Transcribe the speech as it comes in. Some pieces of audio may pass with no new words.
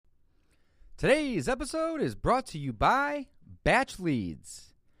Today's episode is brought to you by Batch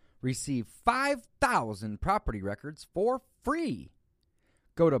Leads. Receive 5,000 property records for free.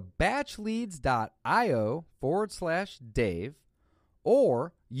 Go to batchleads.io/Dave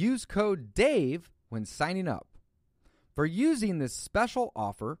or use code DAVE when signing up. For using this special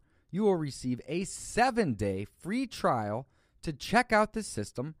offer, you will receive a 7-day free trial to check out the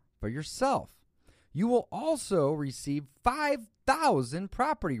system for yourself. You will also receive 5,000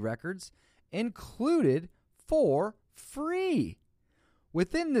 property records included for free.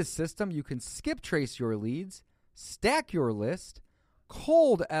 Within this system, you can skip trace your leads, stack your list,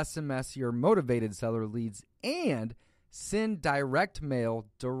 cold SMS your motivated seller leads, and send direct mail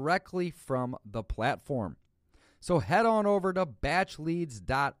directly from the platform. So head on over to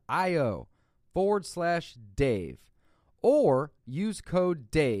batchleads.io/Dave or use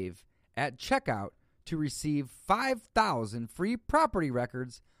code DAVE at checkout to receive 5,000 free property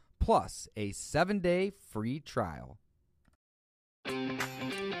records plus a 7-day free trial.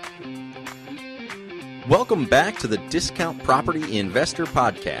 Welcome back to the Discount Property Investor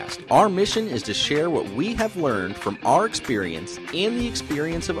Podcast. Our mission is to share what we have learned from our experience and the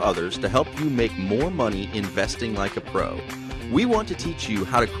experience of others to help you make more money investing like a pro. We want to teach you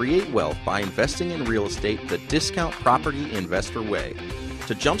how to create wealth by investing in real estate the Discount Property Investor way.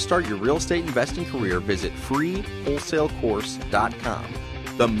 To jumpstart your real estate investing career, visit freewholesalecourse.com,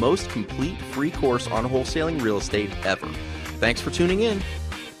 the most complete free course on wholesaling real estate ever. Thanks for tuning in.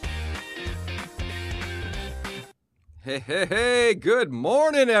 Hey, good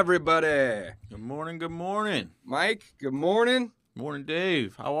morning, everybody. Good morning. Mike, good morning. Morning,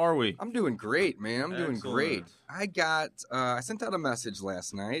 Dave. How are we? I'm doing great, man. I'm doing Excellent. great. I sent out a message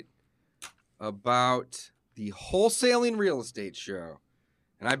last night about the Wholesaling Real Estate Show.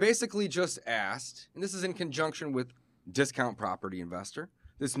 And I basically just asked, and this is in conjunction with Discount Property Investor.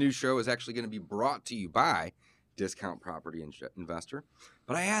 This new show is actually going to be brought to you by Discount Property Investor.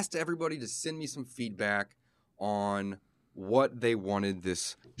 But I asked everybody to send me some feedback on what they wanted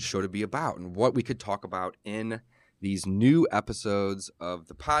this show to be about and what we could talk about in these new episodes of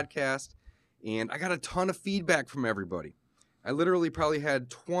the podcast. And I got a ton of feedback from everybody. I literally probably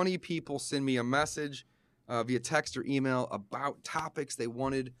had 20 people send me a message via text or email about topics they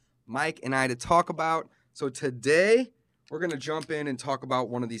wanted Mike and I to talk about. So today we're going to jump in and talk about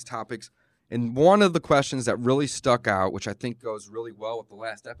one of these topics. And one of the questions that really stuck out, which I think goes really well with the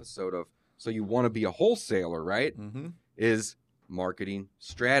last episode of So You Want to Be a Wholesaler, right? Mm-hmm. Is marketing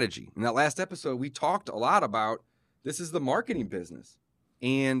strategy. In that last episode, we talked a lot about this is the marketing business.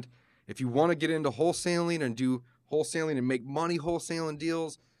 And if you want to get into wholesaling and do wholesaling and make money wholesaling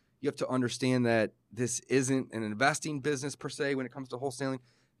deals, you have to understand that this isn't an investing business per se when it comes to wholesaling.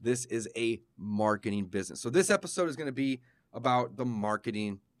 This is a marketing business. So this episode is going to be about the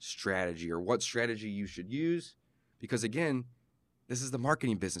marketing strategy or what strategy you should use. Because again, this is the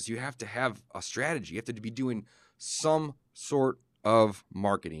marketing business. You have to have a strategy. You have to be doing some sort of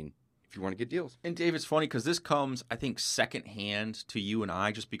marketing if you want to get deals. And Dave, it's funny because this comes, I think, secondhand to you and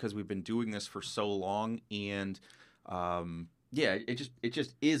I, just because we've been doing this for so long. And it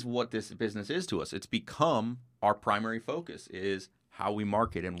just is what this business is to us. It's become our primary focus is how we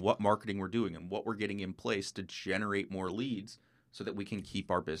market and what marketing we're doing and what we're getting in place to generate more leads so that we can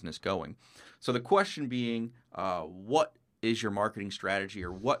keep our business going. So the question being, what is your marketing strategy,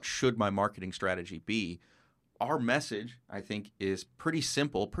 or what should my marketing strategy be? Our message, I think, is pretty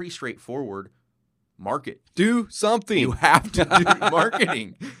simple, pretty straightforward. Market. Do something. You have to do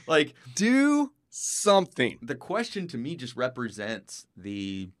marketing. Like, do something. the question to me just represents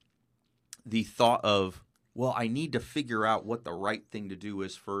the thought of, well, I need to figure out what the right thing to do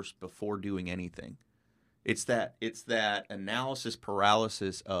is first before doing anything. It's that analysis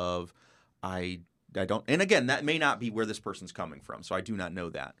paralysis of I don't, and again, that may not be where this person's coming from, so I do not know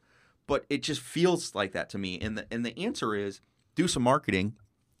that. But it just feels like that to me. And the answer is do some marketing.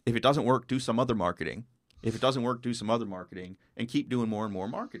 If it doesn't work, do some other marketing. If it doesn't work, do some other marketing and keep doing more and more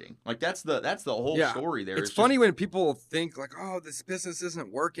marketing. Like that's the whole story there. It's funny when people think like, oh, this business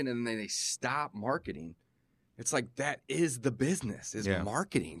isn't working, and then they stop marketing. It's like that is the business, is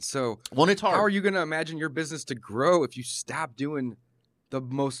marketing. So it's hard. How are you going to imagine your business to grow if you stop doing the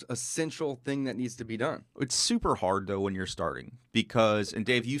most essential thing that needs to be done? It's super hard, though, when you're starting because, and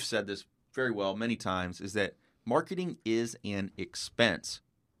Dave, you've said this very well many times, is that marketing is an expense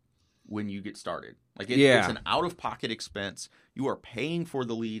when you get started. Like it's an out-of-pocket expense. You are paying for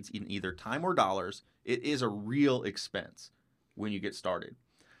the leads in either time or dollars. It is a real expense when you get started.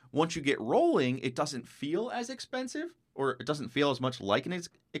 Once you get rolling, it doesn't feel as expensive, or it doesn't feel as much like an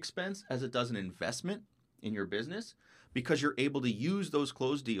expense as it does an investment in your business. because you're able to use those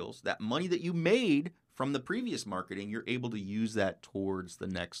closed deals, that money that you made from the previous marketing, you're able to use that towards the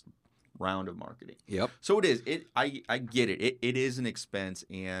next round of marketing. Yep. So it is. I get it. It is an expense,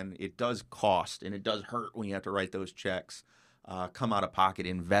 and it does cost, and it does hurt when you have to write those checks, come out of pocket,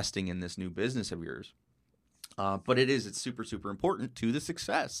 investing in this new business of yours. But it's super, super important to the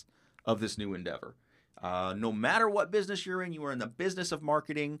success of this new endeavor. No matter what business you're in, you are in the business of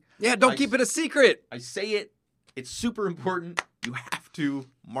marketing. Yeah, don't keep it a secret. I say it. It's super important. You have to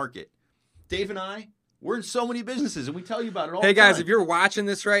market. Dave and I, we're in so many businesses, and we tell you about it all the time. Hey, guys, if you're watching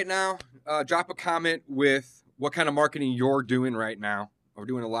this right now, drop a comment with what kind of marketing you're doing right now. We're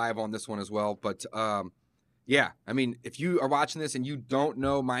doing a live on this one as well. But, yeah, I mean, if you are watching this and you don't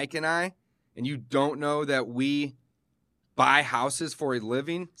know Mike and I, and you don't know that we buy houses for a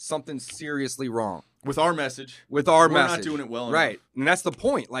living, something's seriously wrong. With our message. With our we're message. Not doing it well enough. Right. And that's the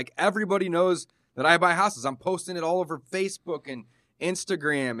point. Like, everybody knows that I buy houses. I'm posting it all over Facebook and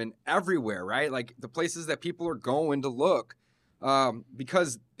Instagram and everywhere, right? Like, the places that people are going to look,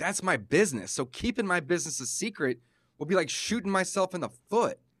 because that's my business. So keeping my business a secret will be like shooting myself in the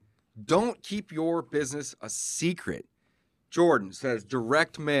foot. Don't keep your business a secret. Jordan says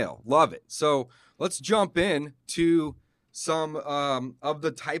direct mail. Love it. So let's jump in to some of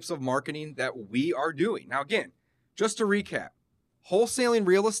the types of marketing that we are doing. Now, again, just to recap, wholesaling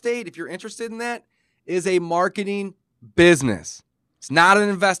real estate, if you're interested in that, is a marketing business. It's not an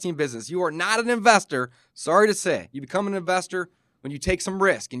investing business. You are not an investor. Sorry to say. You become an investor when you take some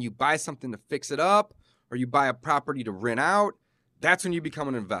risk and you buy something to fix it up, or you buy a property to rent out. That's when you become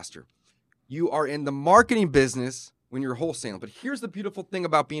an investor. You are in the marketing business when you're wholesaling. But here's the beautiful thing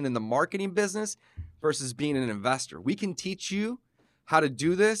about being in the marketing business versus being an investor. We can teach you how to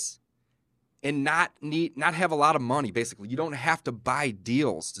do this and not have a lot of money, basically. You don't have to buy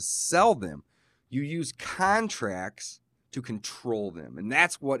deals to sell them. You use contracts to control them. And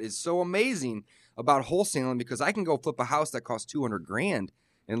that's what is so amazing about wholesaling, because I can go flip a house that costs $200,000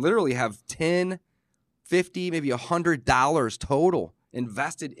 and literally have $10, $50, maybe $100 total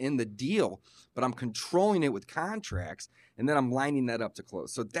invested in the deal, but I'm controlling it with contracts, and then I'm lining that up to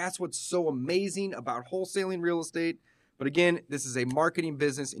close. So that's what's so amazing about wholesaling real estate. But again, this is a marketing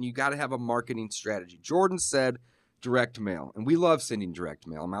business, and you got to have a marketing strategy. Jordan said direct mail, and we love sending direct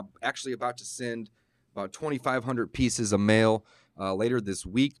mail. I'm actually about to send about 2,500 pieces of mail later this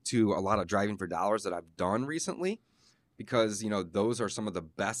week to a lot of Driving for Dollars that I've done recently, because, you know, those are some of the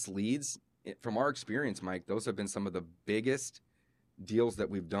best leads. From our experience, Mike, those have been some of the biggest deals that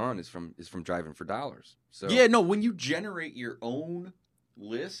we've done is from Driving for Dollars. So yeah, no, when you generate your own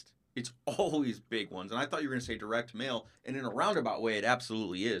list, it's always big ones. And I thought you were going to say direct mail, and in a roundabout way, it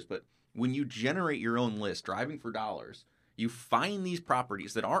absolutely is. But when you generate your own list, Driving for Dollars, you find these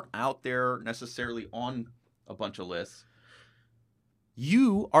properties that aren't out there necessarily on a bunch of lists.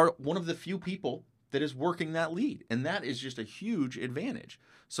 You are one of the few people that is working that lead, and that is just a huge advantage.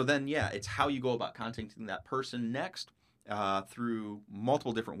 So then, yeah, it's how you go about contacting that person next. Through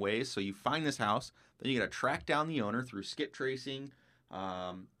multiple different ways. So you find this house, then you got to track down the owner through skip tracing,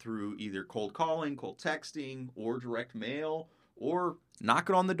 through either cold calling, cold texting, or direct mail, or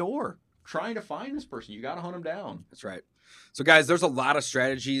knocking on the door, trying to find this person. You got to hunt them down. That's right. So guys, there's a lot of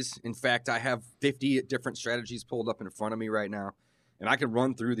strategies. In fact, I have 50 different strategies pulled up in front of me right now, and I can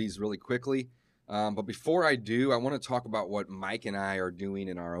run through these really quickly. But before I do, I want to talk about what Mike and I are doing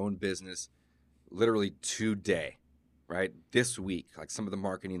in our own business literally today. Right, this week, like some of the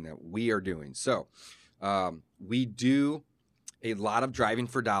marketing that we are doing. So we do a lot of Driving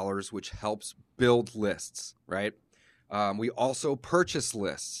for Dollars, which helps build lists, right? We also purchase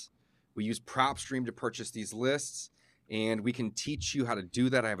lists. We use PropStream to purchase these lists, and we can teach you how to do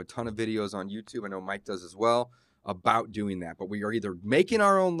that. I have a ton of videos on YouTube. I know Mike does as well about doing that. But we are either making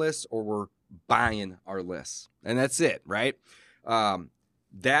our own lists or we're buying our lists, and that's it, right?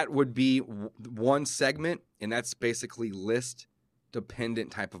 That would be one segment, and that's basically list-dependent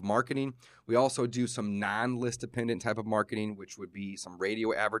type of marketing. We also do some non-list-dependent type of marketing, which would be some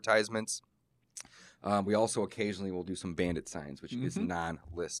radio advertisements. We also occasionally will do some bandit signs, which is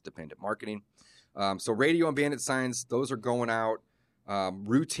non-list-dependent marketing. So radio and bandit signs, those are going out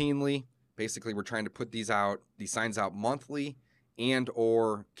routinely. Basically, we're trying to put these signs out monthly, and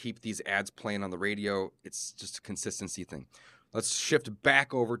or keep these ads playing on the radio. It's just a consistency thing. Let's shift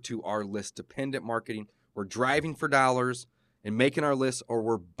back over to our list-dependent marketing. We're driving for dollars and making our lists, or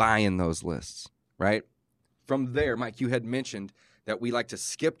we're buying those lists, right? From there, Mike, you had mentioned that we like to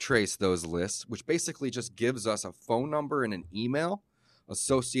skip trace those lists, which basically just gives us a phone number and an email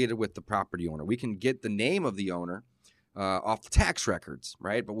associated with the property owner. We can get the name of the owner off the tax records,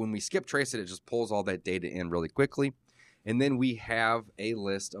 right? But when we skip trace it, it just pulls all that data in really quickly. And then we have a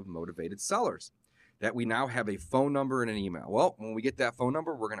list of motivated sellers that we now have a phone number and an email. Well, when we get that phone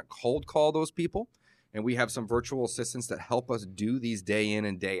number, we're going to cold call those people. And we have some virtual assistants that help us do these day in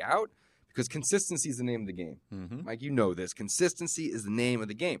and day out, because consistency is the name of the game. Mm-hmm. Mike, you know this. Consistency is the name of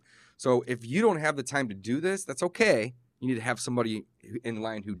the game. So if you don't have the time to do this, that's okay. You need to have somebody in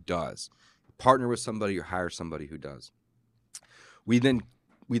line who does. Partner with somebody or hire somebody who does.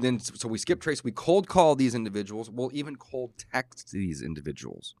 So we skip trace. We cold call these individuals. We'll even cold text these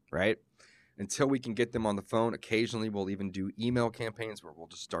individuals, right? Until we can get them on the phone. Occasionally, we'll even do email campaigns where we'll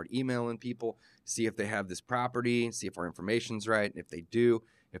just start emailing people, see if they have this property, see if our information's right, and if they do,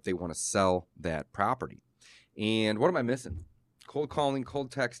 if they want to sell that property. And what am I missing? Cold calling, cold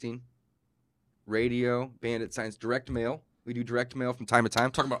texting, radio, bandit signs, direct mail. We do direct mail from time to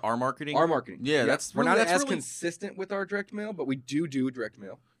time. Talking about our marketing. Our marketing. Yeah, we're not as really consistent with our direct mail, but we do direct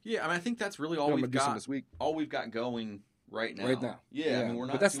mail. Yeah, I mean, I think that's really all I'm we've gonna do some got. this week. All we've got going right now. Right now. Yeah, I mean, we're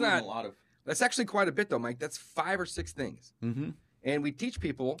not But that's doing not- a lot of. That's actually quite a bit, though, Mike. That's 5 or 6 things. Mm-hmm. And we teach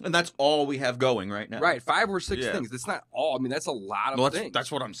people, And that's all we have going right now. right, 5 or 6 Yeah. things. That's not all. I mean, that's a lot of Well, things.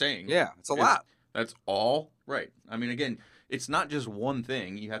 that's what I'm saying. Yeah, it's a It's- lot. That's all right. I mean, again, it's not just one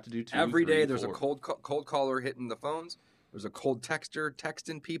thing. You have to do 2, Every day 3, there's 4. a cold caller hitting the phones. There's a cold texter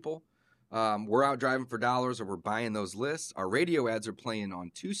texting people. We're out driving for dollars, or we're buying those lists. Our radio ads are playing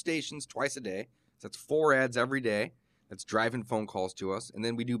on 2 stations twice a day. So that's 4 ads every day. That's driving phone calls to us. And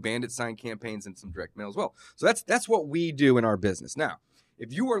then we do bandit sign campaigns and some direct mail as well. So that's what we do in our business. Now,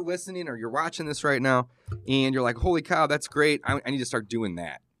 if you are listening or you're watching this right now and you're like, holy cow, that's great. I need to start doing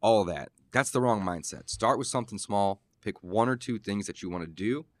that, all of that. That's the wrong mindset. Start with something small. Pick 1 or 2 things that you want to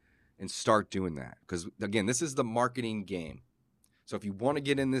do and start doing that. Because, again, this is the marketing game. So if you want to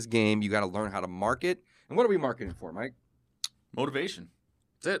get in this game, you got to learn how to market. And what are we marketing for, Mike? Motivation.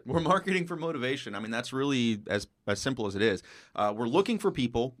 That's it. We're marketing for motivation. I mean, that's really as simple as it is. We're looking for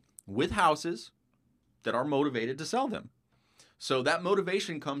people with houses that are motivated to sell them. So that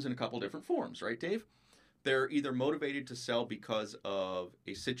motivation comes in a couple different forms, right, Dave? They're either motivated to sell because of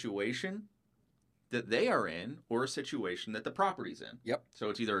a situation that they are in or a situation that the property's in. Yep. So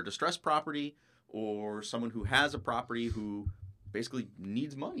it's either a distressed property or someone who has a property who basically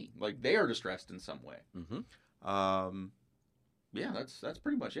needs money. Like they are distressed in some way. Mm-hmm. Yeah, that's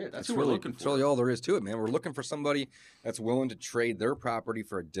pretty much it. That's who really, we're looking That's for. really all there is to it, man. We're looking for somebody that's willing to trade their property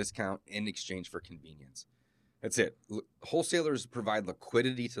for a discount in exchange for convenience. That's it. Wholesalers provide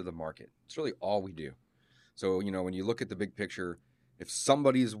liquidity to the market. It's really all we do. So, when you look at the big picture, if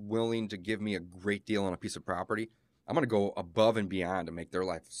somebody's willing to give me a great deal on a piece of property, I'm going to go above and beyond to make their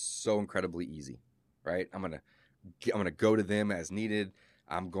life so incredibly easy, right? I'm going to go to them as needed.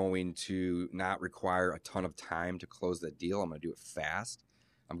 I'm going to not require a ton of time to close that deal. I'm going to do it fast.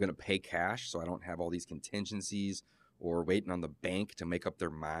 I'm going to pay cash so I don't have all these contingencies or waiting on the bank to make up their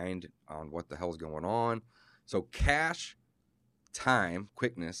mind on what the hell is going on. So cash, time,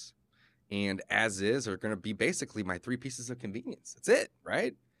 quickness, and as is are going to be basically my 3 pieces of convenience. That's it,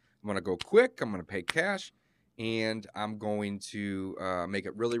 right? I'm going to go quick. I'm going to pay cash. And I'm going to make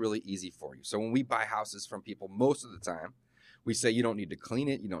it really, really easy for you. So when we buy houses from people, most of the time, we say you don't need to clean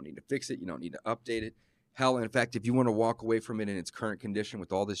it, you don't need to fix it, you don't need to update it. Hell, in fact, if you want to walk away from it in its current condition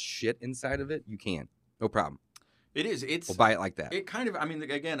with all this shit inside of it, you can. No problem. It is. We'll buy it like that. It kind of, I mean,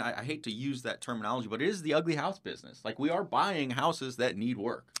 again, I hate to use that terminology, but it is the ugly house business. Like we are buying houses that need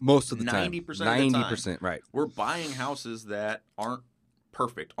work. Most of the time. 90% of the time. 90%, right. We're buying houses that aren't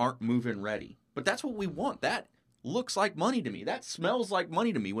perfect, aren't move-in ready. But that's what we want. That looks like money to me. That smells like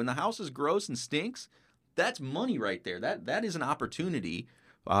money to me. When the house is gross and stinks, that's money right there. That is an opportunity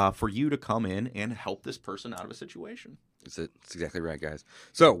for you to come in and help this person out of a situation. That's it. That's exactly right, guys.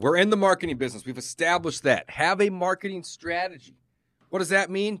 So we're in the marketing business. We've established that. Have a marketing strategy. What does that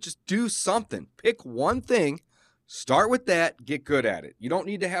mean? Just do something. Pick one thing. Start with that. Get good at it. You don't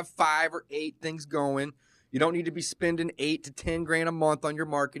need to have 5 or 8 things going. You don't need to be spending $8,000 to $10,000 a month on your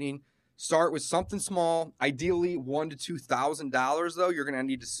marketing. Start with something small. Ideally, $1,000 to $2,000 though. You're going to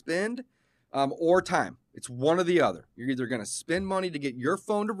need to spend or time. It's one or the other. You're either going to spend money to get your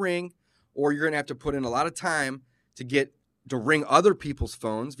phone to ring, or you're going to have to put in a lot of time to ring other people's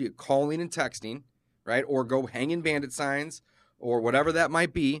phones via calling and texting, right? Or go hanging bandit signs or whatever that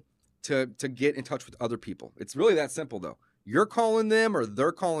might be to get in touch with other people. It's really that simple though. You're calling them or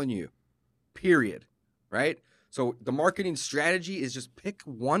they're calling you, period, right? So the marketing strategy is just pick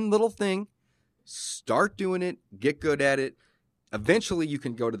one little thing, start doing it, get good at it. Eventually you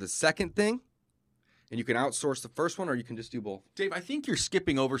can go to the second thing and you can outsource the first one, or you can just do both. Dave, I think you're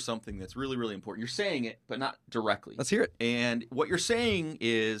skipping over something that's really, really important. You're saying it, but not directly. Let's hear it. And what you're saying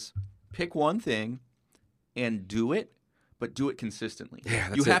is pick one thing and do it, but do it consistently. Yeah,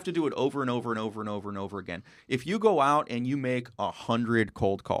 that's you have it. to do it over and over and over and over and over again. If you go out and you make 100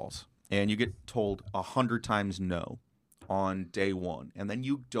 cold calls and you get told 100 times no on day one, and then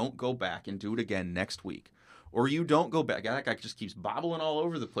you don't go back and do it again next week, or you don't go back. That guy just keeps bobbling all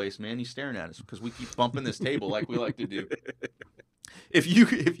over the place, man. He's staring at us because we keep bumping this table like we like to do. If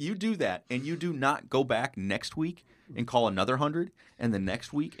you do that and you do not go back next week and call another 100, and the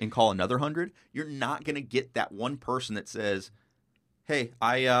next week and call another 100, you're not going to get that one person that says, "Hey,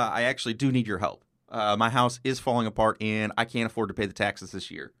 I actually do need your help. My house is falling apart and I can't afford to pay the taxes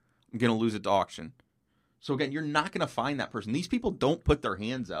this year. I'm going to lose it to auction." So again, you're not going to find that person. These people don't put their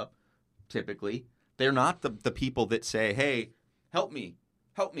hands up, typically. They're not the people that say, "Hey, help me.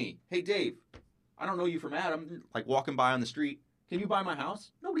 Hey, Dave, I don't know you from Adam," like walking by on the street. "Can you buy my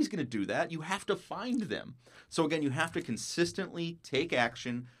house?" Nobody's going to do that. You have to find them. So again, you have to consistently take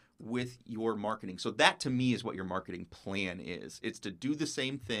action with your marketing. So that to me is what your marketing plan is. It's to do the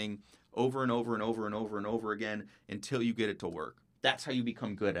same thing over and over and over and over and over again until you get it to work. That's how you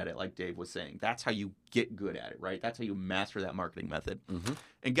become good at it, like Dave was saying. That's how you get good at it, right? That's how you master that marketing method. Mm-hmm.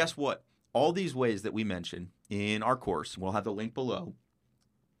 And guess what? All these ways that we mentioned in our course, we'll have the link below,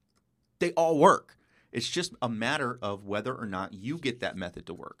 they all work. It's just a matter of whether or not you get that method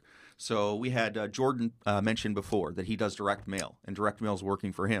to work. So we had Jordan mention before that he does direct mail, and direct mail is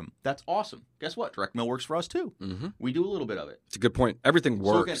working for him. That's awesome. Guess what? Direct mail works for us too. Mm-hmm. We do a little bit of it. It's a good point. Everything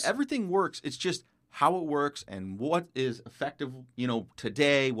works. So again, everything works. It's just how it works and what is effective,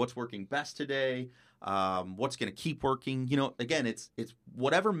 today, what's working best today, what's going to keep working. Again, it's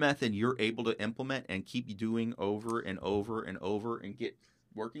whatever method you're able to implement and keep doing over and over and over and get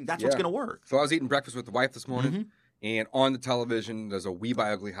working. That's what's going to work. So I was eating breakfast with the wife this morning, Mm-hmm. and on the television, there's a We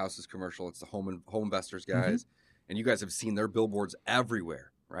Buy Ugly Houses commercial. It's the home investors guys, and you guys have seen their billboards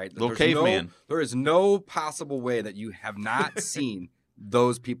everywhere, right? Little caveman. There is no possible way that you have not seen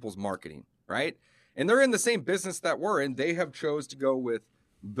those people's marketing, right? And they're in the same business that we're in. They have chose to go with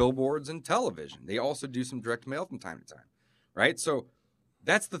billboards and television. They also do some direct mail from time to time, right? So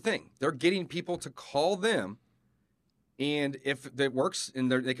that's the thing. They're getting people to call them. And if that works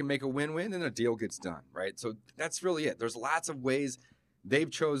and they can make a win-win, then a deal gets done, right? So that's really it. There's lots of ways they've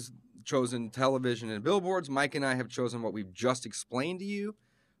chosen television and billboards. Mike and I have chosen what we've just explained to you.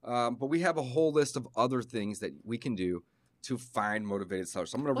 But we have a whole list of other things that we can do to find motivated sellers.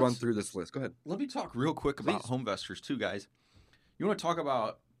 So I'm going to run through this list. Go ahead. Let me talk real quick about home investors too, guys. You want to talk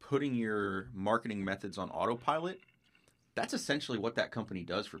about putting your marketing methods on autopilot? That's essentially what that company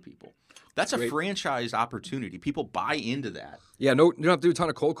does for people. That's a franchise opportunity. People buy into that. Yeah, no, you don't have to do a ton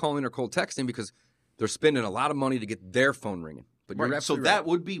of cold calling or cold texting because they're spending a lot of money to get their phone ringing. But you're absolutely that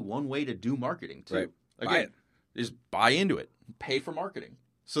would be one way to do marketing too. Right. Again, is buy into it, pay for marketing.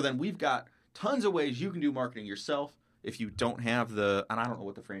 So then we've got tons of ways you can do marketing yourself if you don't have and I don't know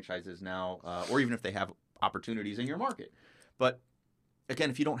what the franchise is now, or even if they have opportunities in your market. But again,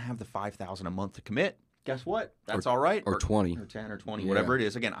 if you don't have the $5,000 a month to commit, guess what? That's all right. Or 20. Or 10 or 20, whatever it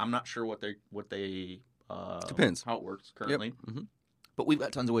is. Again, I'm not sure what they depends how it works currently. Yep. Mm-hmm. But we've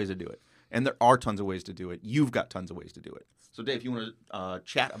got tons of ways to do it. And there are tons of ways to do it. You've got tons of ways to do it. So Dave, you want to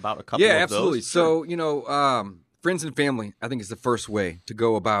chat about a couple of those? Yeah, absolutely. Sure. So, friends and family, I think is the first way to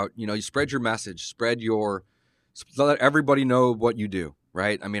go about, you spread your message, let everybody know what you do,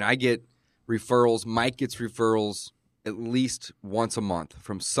 right? I mean, I get referrals. Mike gets referrals at least once a month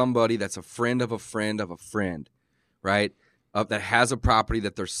from somebody that's a friend of a friend of a friend, right? That has a property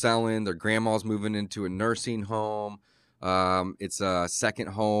that they're selling. Their grandma's moving into a nursing home. It's a second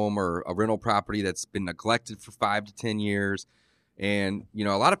home or a rental property that's been neglected for 5 to 10 years. And, a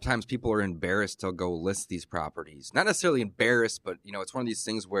lot of times people are embarrassed to go list these properties. Not necessarily embarrassed, but, it's one of these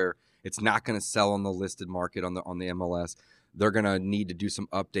things where it's not going to sell on the listed market on the MLS. They're going to need to do some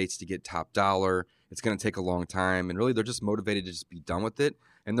updates to get top dollar. It's going to take a long time. And really, they're just motivated to just be done with it.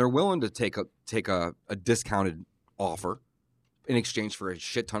 And they're willing to take a discounted offer in exchange for a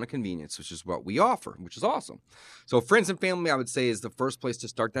shit ton of convenience, which is what we offer, which is awesome. So friends and family, I would say, is the first place to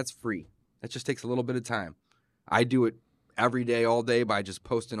start. That's free. That just takes a little bit of time. I do it every day, all day by just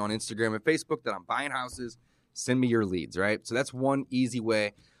posting on Instagram and Facebook that I'm buying houses. Send me your leads, right? So that's one easy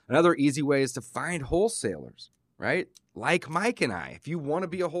way. Another easy way is to find wholesalers, right? Like Mike and I. If you want to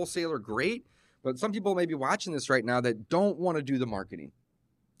be a wholesaler, great. But some people may be watching this right now that don't want to do the marketing,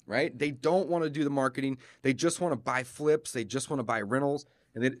 right? They don't want to do the marketing. They just want to buy flips. They just want to buy rentals.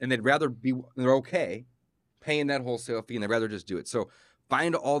 And they'd rather they're okay paying that wholesale fee, and they'd rather just do it. So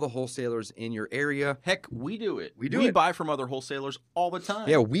find all the wholesalers in your area. Heck, we do it. We buy from other wholesalers all the time.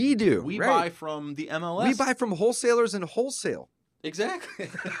 Yeah, we do. We right. buy from the MLS. We buy from wholesalers and wholesale. Exactly.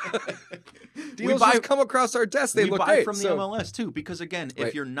 Deals just come across our desk. They we look buy great. from the MLS too, because again, if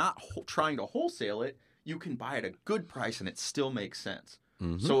Right. you're not trying to wholesale it, you can buy at a good price and it still makes sense.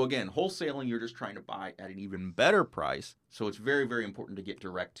 Mhm. So again, wholesaling, you're just trying to buy at an even better price. So it's very, very important to get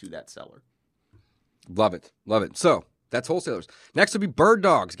direct to that seller. Love it. Love it. So that's wholesalers. Next would be bird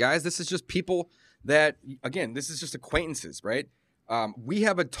dogs, guys. This is just people that, again, this is just acquaintances, right? We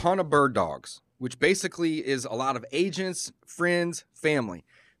have a ton of bird dogs, which basically is a lot of agents, friends, family.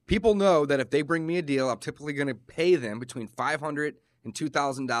 People know that if they bring me a deal, I'm typically going to pay them between $500 and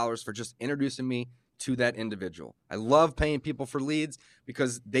 $2,000 for just introducing me to that individual. I love paying people for leads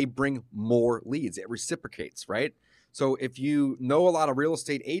because they bring more leads. It reciprocates, right? So if you know a lot of real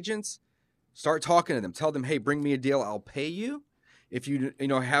estate agents, start talking to them. Tell them, hey, bring me a deal. I'll pay you. If you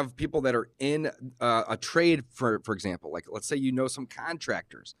have people that are in a trade, for example, like let's say you know some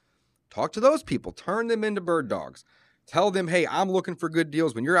contractors, talk to those people. Turn them into bird dogs. Tell them, hey, I'm looking for good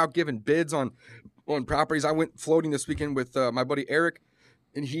deals. When you're out giving bids on properties, I went floating this weekend with my buddy Eric,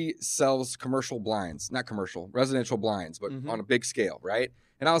 and he sells commercial blinds, not commercial, residential blinds, but on a big scale, right?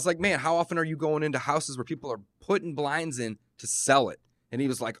 And I was like, man, how often are you going into houses where people are putting blinds in to sell it? And he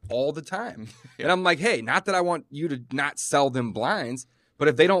was like, all the time. Yeah. And I'm like, hey, not that I want you to not sell them blinds, but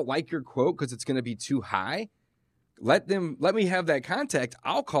if they don't like your quote because it's going to be too high, let me have that contact.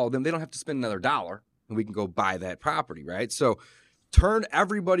 I'll call them. They don't have to spend another $1 and we can go buy that property, right? So turn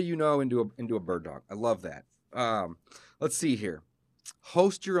everybody you know into a bird dog. I love that. Let's see here.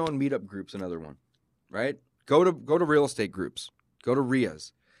 Host your own meetup groups, another one, right? Go to real estate groups, go to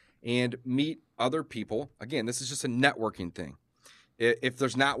RIAs, and meet other people. Again, this is just a networking thing. If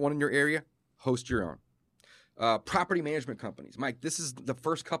there's not one in your area, host your own. Property management companies. Mike, this is the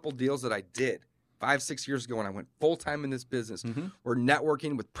first couple deals that I did 5-6 years ago when I went full-time in this business. We're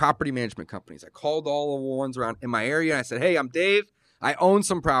networking with property management companies. I called all the ones around in my area, and I said, hey, I'm Dave. I own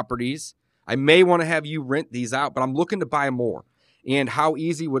some properties. I may want to have you rent these out, but I'm looking to buy more. And how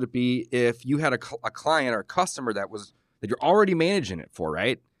easy would it be if you had a client or a customer that you're already managing it for,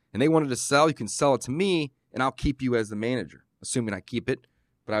 right? And they wanted to sell, you can sell it to me, and I'll keep you as the manager, assuming I keep it,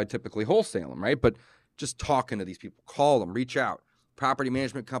 but I would typically wholesale them, right? But just talking to these people, call them, reach out. Property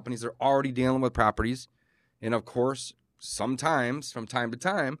management companies are already dealing with properties. And of course, sometimes, from time to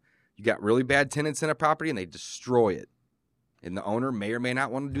time, you got really bad tenants in a property and they destroy it. And the owner may or may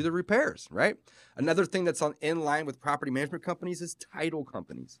not want to do the repairs, right? Another thing that's in line with property management companies is title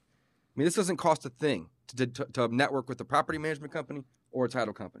companies. I mean, this doesn't cost a thing to network with a property management company or a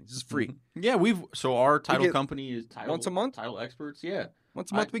title company. This is free. Yeah, our title company is once a month? Title Experts. Yeah,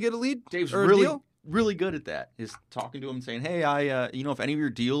 Once a month we get a lead. Dave's or a really deal? really good at that. Is talking to him and saying, hey, if any of your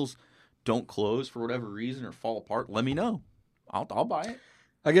deals don't close for whatever reason or fall apart, let me know. I'll buy it.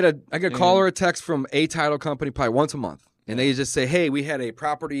 I get a call or a text from a title company probably once a month. And they just say, hey, we had a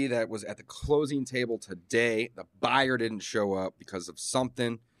property that was at the closing table today. The buyer didn't show up because of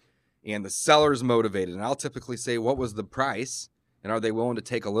something, and the seller's motivated. And I'll typically say, what was the price? And are they willing to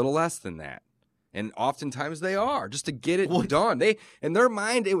take a little less than that? And oftentimes they are, just to get it done. In their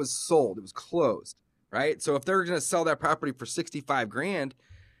mind, it was sold. It was closed, right? So if they're going to sell that property for $65,000,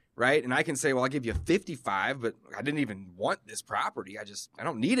 right? And I can say, well, I'll give you 55, but I didn't even want this property. I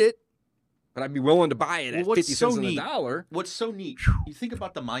don't need it. But I'd be willing to buy it at 50 cents on the dollar. What's so neat, you think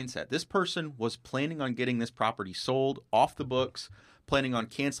about the mindset. This person was planning on getting this property sold off the books, planning on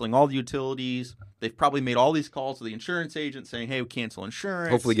canceling all the utilities. They've probably made all these calls to the insurance agent saying, hey, we cancel insurance.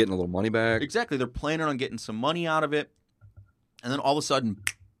 Hopefully getting a little money back. Exactly. They're planning on getting some money out of it. And then all of a sudden,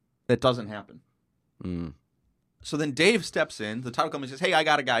 that doesn't happen. So then Dave steps in. The title company says, hey, I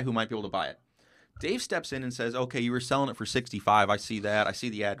got a guy who might be able to buy it. Dave steps in and says, okay, you were selling it for 65. I see that. I see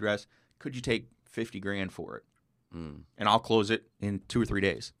the address. Could you take $50,000 for it? And I'll close it in 2 or 3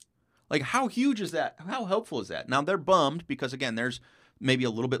 days. Like, how huge is that? How helpful is that? Now, they're bummed because, again, there's maybe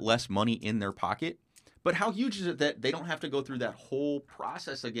a little bit less money in their pocket. But how huge is it that they don't have to go through that whole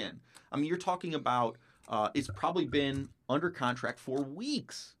process again? I mean, you're talking about it's probably been under contract for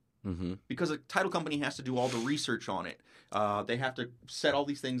weeks because a title company has to do all the research on it. They have to set all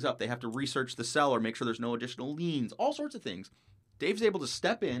these things up. They have to research the seller, make sure there's no additional liens, all sorts of things. Dave's able to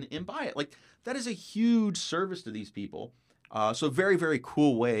step in and buy it. Like, that is a huge service to these people. So very, very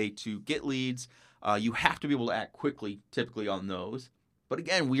cool way to get leads. You have to be able to act quickly, typically, on those. But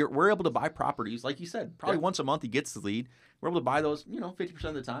again, we're able to buy properties, like you said, probably once a month he gets the lead. We're able to buy those, 50%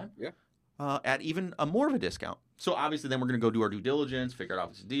 of the time at even a more of a discount. So obviously then we're going to go do our due diligence, figure out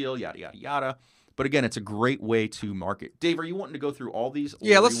if it's a deal, yada, yada, yada. But again, it's a great way to market. Dave, are you wanting to go through all these?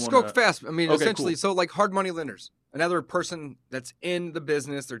 Yeah, let's just go fast. I mean, Okay, essentially, cool. So like hard money lenders, another person that's in the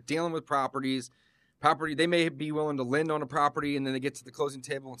business, they're dealing with properties. Property, they may be willing to lend on a property, and then they get to the closing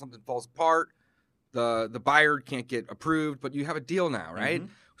table and something falls apart. The buyer can't get approved, but you have a deal now, right?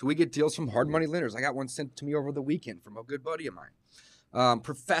 Mm-hmm. So we get deals from hard money lenders. I got one sent to me over the weekend from a good buddy of mine.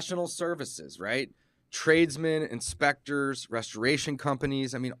 Professional services, right? Tradesmen, inspectors, restoration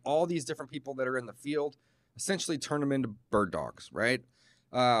companies. I mean, all these different people that are in the field, essentially turn them into bird dogs, right?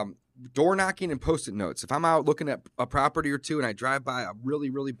 Door knocking and Post-it notes. If I'm out looking at a property or two and I drive by a really,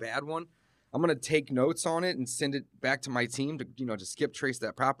 really bad one, I'm going to take notes on it and send it back to my team to skip trace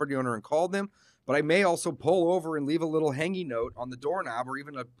that property owner and call them. But I may also pull over and leave a little hanging note on the doorknob or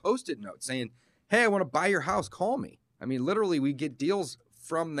even a Post-it note saying, hey, I want to buy your house. Call me. I mean, literally, we get deals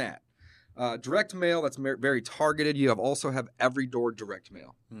from that. Direct mail, that's very targeted. You also have every door direct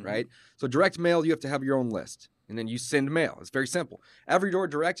mail, right? So direct mail, you have to have your own list, and then you send mail. It's very simple. Every door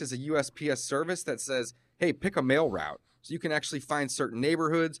direct is a USPS service that says, hey, pick a mail route. So you can actually find certain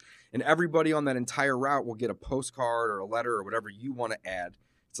neighborhoods, and everybody on that entire route will get a postcard or a letter or whatever you want to add.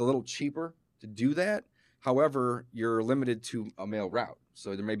 It's a little cheaper to do that. However, you're limited to a mail route.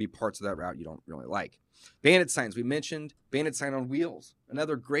 So there may be parts of that route you don't really like. Bandit signs, we mentioned. Bandit sign on wheels,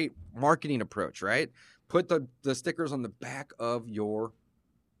 another great marketing approach, right? Put the stickers on the back of your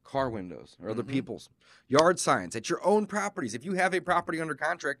car windows or other people's. Yard signs at your own properties. If you have a property under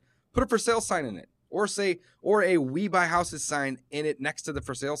contract, put a for sale sign in it. Or a We Buy Houses sign in it next to the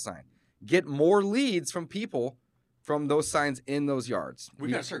for sale sign. Get more leads from people from those signs in those yards. We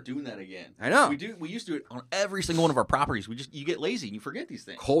got to start doing that again. I know. We used to do it on every single one of our properties. You get lazy and you forget these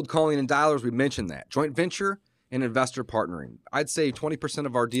things. Cold calling and dialers, we mentioned that. Joint venture and investor partnering. I'd say 20%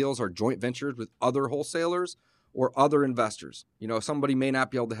 of our deals are joint ventures with other wholesalers or other investors. Somebody may not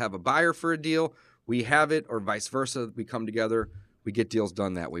be able to have a buyer for a deal. We have it, or vice versa. We come together. We get deals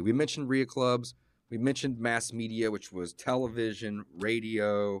done that way. We mentioned RIA clubs. We mentioned mass media, which was television,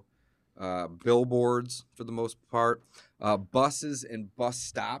 radio, billboards for the most part. Buses and bus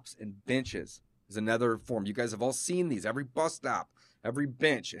stops and benches is another form. You guys have all seen these. Every bus stop, every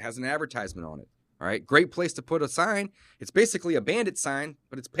bench, it has an advertisement on it. All right, great place to put a sign. It's basically a Bandit sign,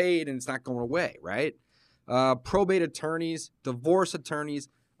 but it's paid and it's not going away, right? Probate attorneys, divorce attorneys,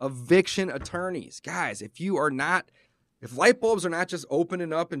 eviction attorneys. Guys, if light bulbs are not just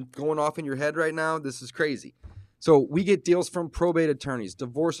opening up and going off in your head right now, this is crazy. So we get deals from probate attorneys,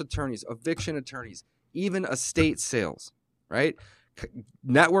 divorce attorneys, eviction attorneys, even estate sales, right?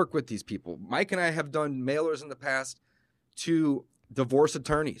 Network with these people. Mike and I have done mailers in the past to divorce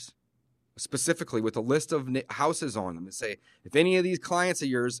attorneys, specifically with a list of houses on them, and say, if any of these clients of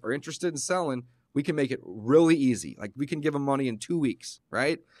yours are interested in selling, we can make it really easy. Like, we can give them money in 2 weeks,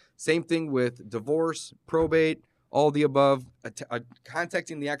 right? Same thing with divorce, probate, all the above.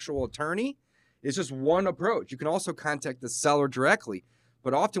 Contacting the actual attorney is just one approach. You can also contact the seller directly,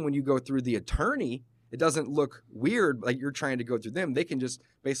 but often when you go through the attorney, it doesn't look weird like you're trying to go through them. They can just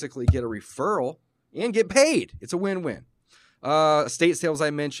basically get a referral and get paid. It's a win-win. Estate sales,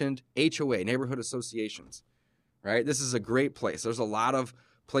 I mentioned, HOA, neighborhood associations, right? This is a great place. There's a lot of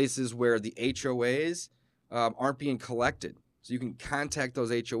places where the HOAs aren't being collected. So you can contact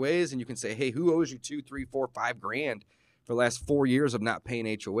those HOAs and you can say, hey, who owes you $2, $3, $4, $5,000 for the last 4 years of not paying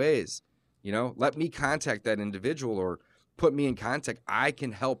HOAs? Let me contact that individual or put me in contact. I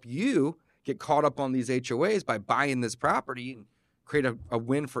can help you get caught up on these HOAs by buying this property and create a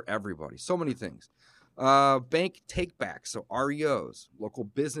win for everybody. So many things. Bank takebacks, so REOs, local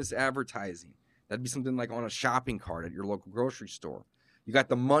business advertising. That'd be something like on a shopping cart at your local grocery store. You got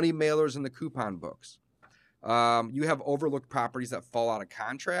the money mailers and the coupon books. You have overlooked properties that fall out of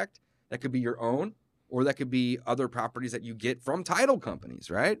contract. That could be your own, or that could be other properties that you get from title companies,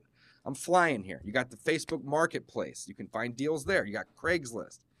 right? I'm flying here. You got the Facebook Marketplace. You can find deals there. You got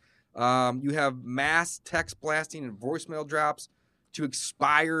Craigslist. You have mass text blasting and voicemail drops to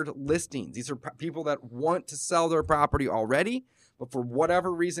expired listings. These are people that want to sell their property already, but for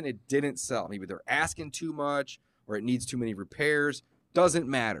whatever reason, it didn't sell. Maybe they're asking too much or it needs too many repairs. Doesn't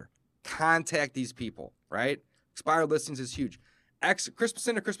matter. Contact these people, right? Expired listings is huge.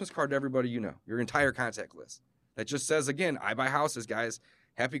 Send a Christmas card to everybody you know, your entire contact list. That just says, again, I buy houses, guys.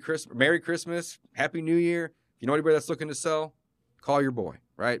 Happy Christmas, Merry Christmas, Happy New Year. If you know anybody that's looking to sell, call your boy,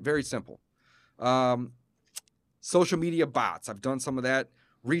 right? Very simple. Social media bots. I've done some of that.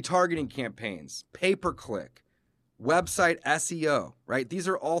 Retargeting campaigns, pay-per-click, website SEO, right? These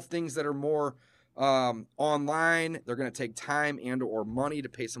are all things that are more online. They're going to take time and or money to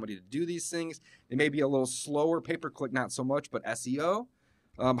pay somebody to do these things. They may be a little slower. Pay-per-click, not so much, but SEO.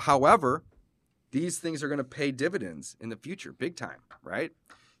 However, these things are going to pay dividends in the future, big time, right?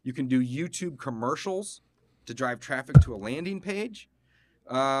 You can do YouTube commercials to drive traffic to a landing page.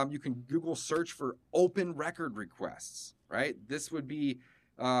 You can Google search for open record requests, right? This would be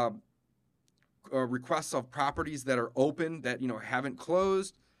requests of properties that are open that, haven't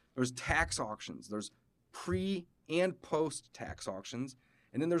closed. There's tax auctions. There's pre and post tax auctions.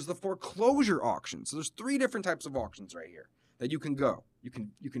 And then there's the foreclosure auction. So there's 3 different types of auctions right here that you can go. You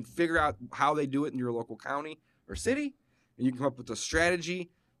can figure out how they do it in your local county or city, and you can come up with a strategy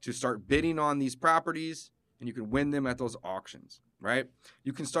to start bidding on these properties, and you can win them at those auctions, right?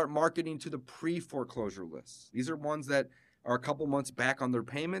 You can start marketing to the pre-foreclosure lists. These are ones that are a couple months back on their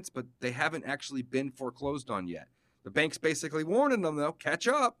payments, but they haven't actually been foreclosed on yet. The bank's basically warning them, though, catch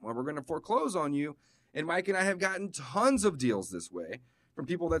up, or we're going to foreclose on you. And Mike and I have gotten tons of deals this way from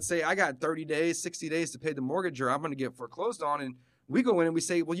people that say, I got 30 days, 60 days to pay the mortgage, or I'm going to get foreclosed on. And we go in and we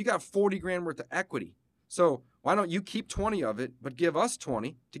say, well, you got 40 grand worth of equity. So why don't you keep 20 of it, but give us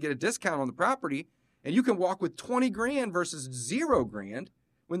 20 to get a discount on the property? And you can walk with 20 grand versus 0 grand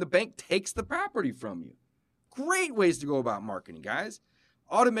when the bank takes the property from you. Great ways to go about marketing, guys.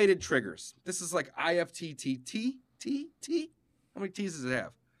 Automated triggers. This is like IFTTT. How many T's does it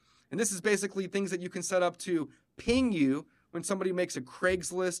have? And this is basically things that you can set up to ping you when somebody makes a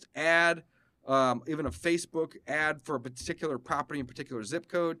Craigslist ad, even a Facebook ad for a particular property in a particular zip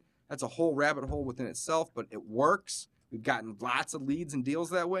code. That's a whole rabbit hole within itself, but it works. We've gotten lots of leads and deals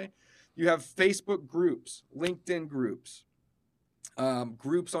that way. You have Facebook groups, LinkedIn groups,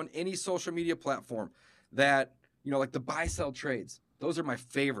 groups on any social media platform that, like the buy-sell trades. Those are my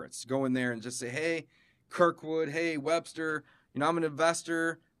favorites. Go in there and just say, hey, Kirkwood, hey, Webster, I'm an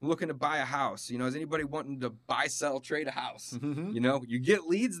investor looking to buy a house. Is anybody wanting to buy, sell, trade a house? Mm-hmm. You get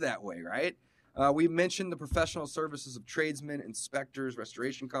leads that way, right? We mentioned the professional services of tradesmen, inspectors,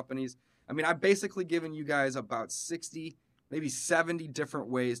 restoration companies. I've basically given you guys about 60, maybe 70 different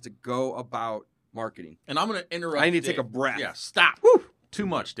ways to go about marketing. And I'm going to interrupt. I need to Dave. take a breath. Yeah, stop. Woo! Too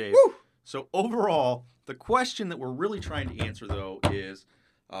much, Dave. Woo! So overall, the question that we're really trying to answer, though, is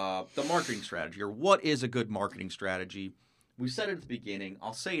the marketing strategy, or what is a good marketing strategy? We said it at the beginning.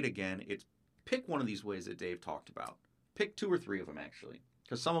 I'll say it again. It's pick one of these ways that Dave talked about. Pick 2 or 3 of them, actually,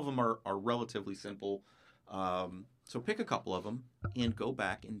 because some of them are relatively simple. So pick a couple of them and go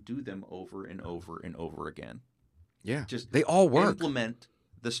back and do them over and over and over again. Yeah, Just they all work. Implement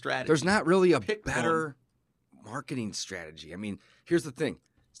the strategy. There's not really a Pick better marketing strategy. Here's the thing.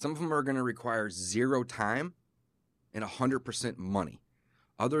 Some of them are going to require 0 time and 100% money.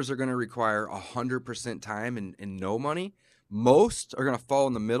 Others are going to require 100% time and no money. Most are going to fall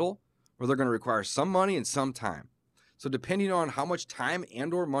in the middle, where they're going to require some money and some time. So depending on how much time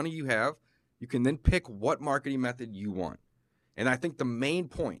and or money you have, you can then pick what marketing method you want. And I think the main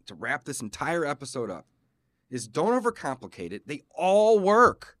point to wrap this entire episode up is don't overcomplicate it. They all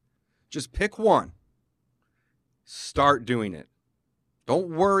work. Just pick one. Start doing it. Don't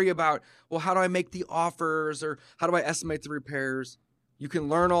worry about, how do I make the offers, or how do I estimate the repairs? You can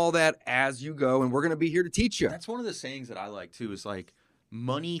learn all that as you go, and we're going to be here to teach you. That's one of the sayings that I like, too, is like,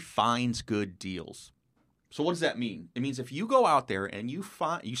 money finds good deals. So what does that mean? It means if you go out there and you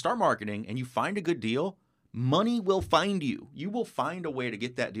start marketing and you find a good deal, money will find you. You will find a way to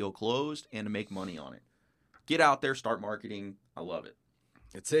get that deal closed and to make money on it. Get out there, start marketing. I love it.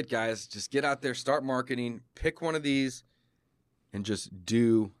 That's it, guys. Just get out there, start marketing, pick one of these, and just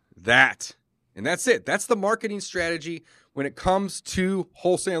do that. And that's it. That's the marketing strategy when it comes to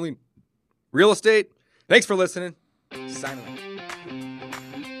wholesaling real estate. Thanks for listening. Signing off.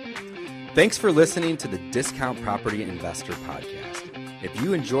 Thanks for listening to the Discount Property Investor Podcast. If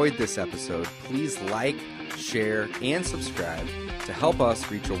you enjoyed this episode, please like, share, and subscribe to help us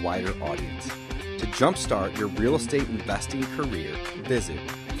reach a wider audience. To jumpstart your real estate investing career, visit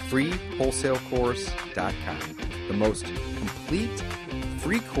freewholesalecourse.com, the most complete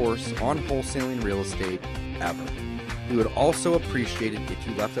free course on wholesaling real estate ever. We would also appreciate it if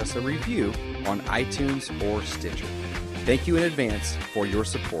you left us a review on iTunes or Stitcher. Thank you in advance for your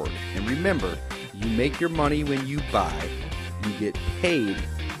support. And remember, you make your money when you buy, you get paid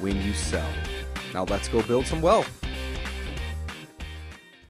when you sell. Now let's go build some wealth.